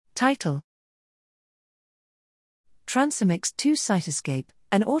Title: transomics2cytoscape,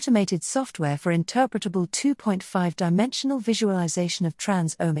 an automated software for interpretable 2.5-dimensional visualization of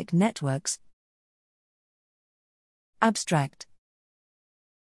trans-omic networks. Abstract: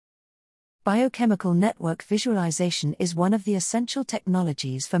 Biochemical network visualization is one of the essential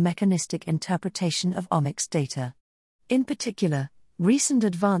technologies for mechanistic interpretation of omics data. In particular, recent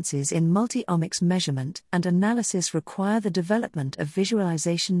advances in multi-omics measurement and analysis require the development of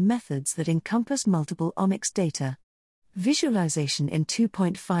visualization methods that encompass multiple omics data. Visualization in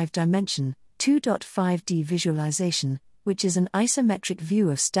 2.5-dimension, 2.5D visualization, which is an isometric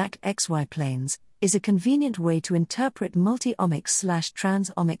view of stacked XY planes, is a convenient way to interpret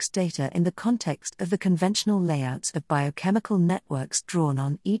multi-omics/transomics data in the context of the conventional layouts of biochemical networks drawn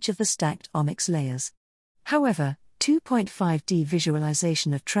on each of the stacked omics layers. However, 2.5D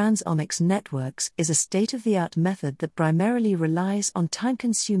visualization of transomics networks is a state-of-the-art method that primarily relies on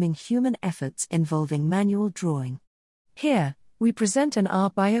time-consuming human efforts involving manual drawing. Here, we present an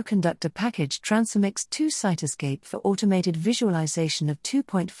R bioconductor package transomics2cytoscape for automated visualization of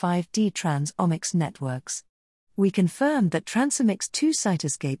 2.5D transomics networks. We confirm that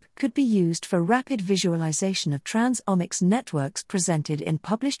transomics2cytoscape could be used for rapid visualization of transomics networks presented in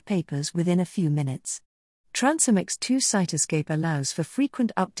published papers within a few minutes. Transomics2cytoscape allows for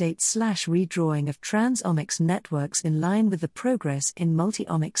frequent updates/redrawing of transomics networks in line with the progress in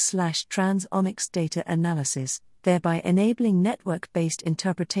multi-omics/transomics data analysis, thereby enabling network-based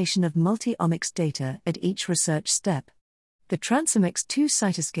interpretation of multi-omics data at each research step. The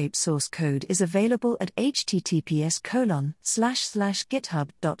transomics2cytoscape source code is available at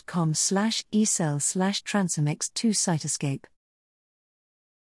https://github.com/ecell/transomics2cytoscape.